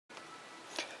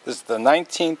This is the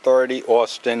 1930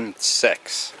 Austin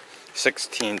 6,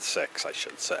 16.6 I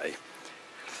should say.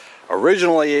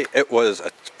 Originally it was a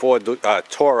Ford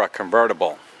Tourer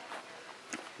convertible,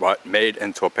 but made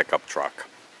into a pickup truck.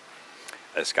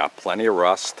 It's got plenty of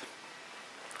rust.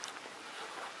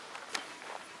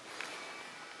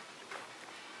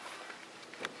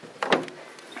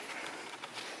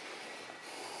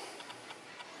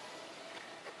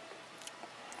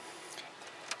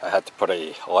 I had to put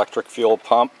a electric fuel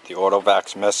pump. The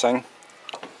Autovac's missing.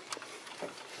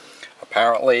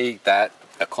 Apparently that,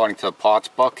 according to the parts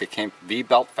book, it came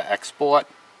V-belt for export,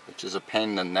 which is a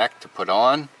pain in the neck to put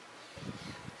on.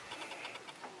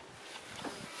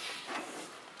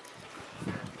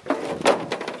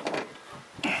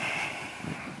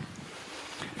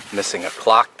 Missing a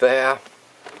clock there.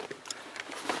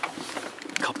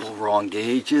 A couple wrong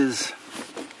gauges.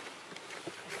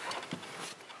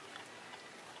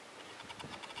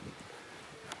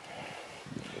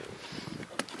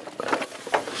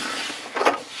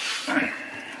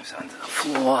 Under the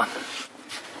floor.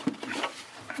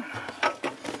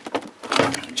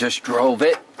 Just drove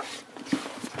it,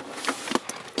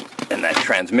 and that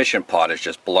transmission part is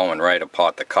just blowing right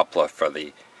apart the coupler for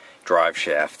the drive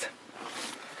shaft.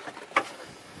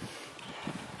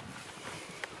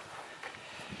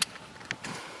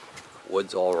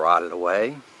 Wood's all rotted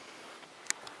away.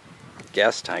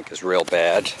 Gas tank is real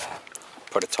bad.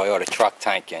 Put a Toyota truck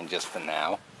tank in just for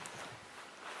now.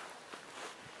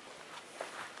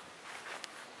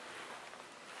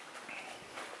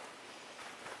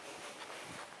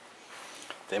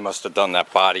 They must have done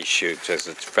that body chute because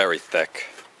it's very thick.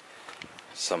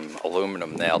 Some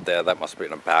aluminum nailed there. That must be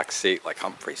in the back seat, like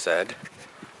Humphrey said.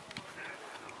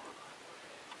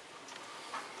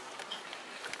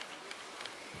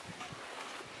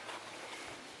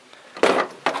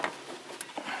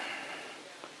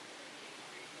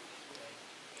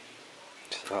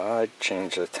 Side,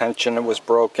 change the tension, it was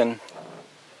broken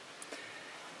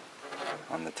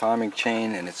on the timing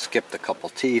chain, and it skipped a couple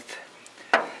teeth.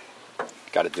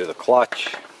 Got to do the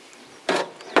clutch.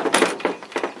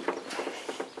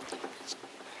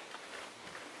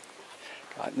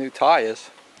 Got new tires.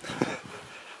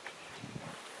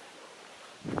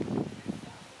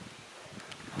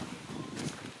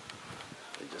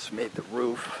 They just made the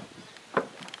roof.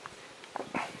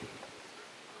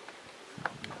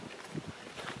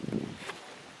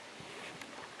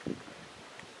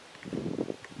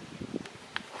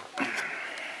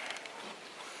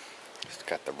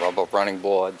 Got the rubber running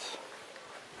boards.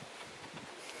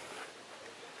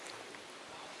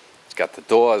 It's got the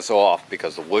doors off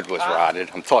because the wood was rotted.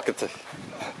 I'm talking to...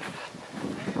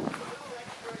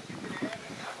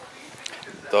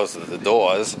 Those are the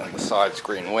doors and the side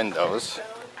screen windows.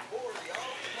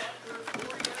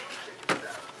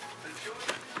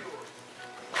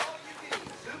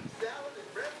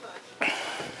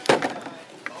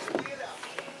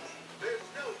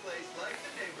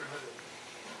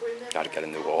 Got to get a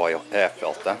new air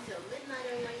filter,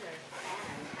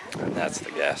 and that's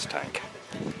the gas tank.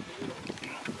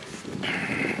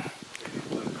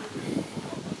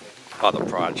 Other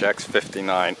projects: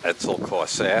 59 Edsel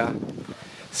Corsair,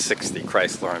 60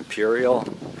 Chrysler Imperial,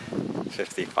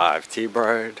 55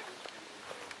 T-Bird,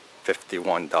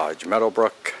 51 Dodge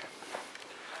Meadowbrook,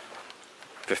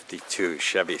 52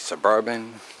 Chevy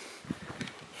Suburban,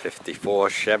 54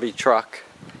 Chevy truck,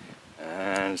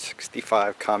 and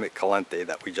 65 Comet Calente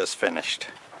that we just finished.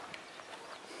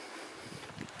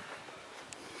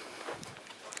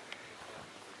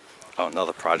 Oh,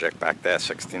 another project back there,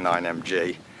 69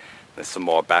 MG. There's some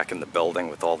more back in the building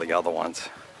with all the other ones.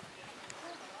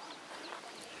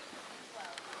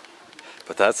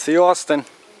 But that's the Austin.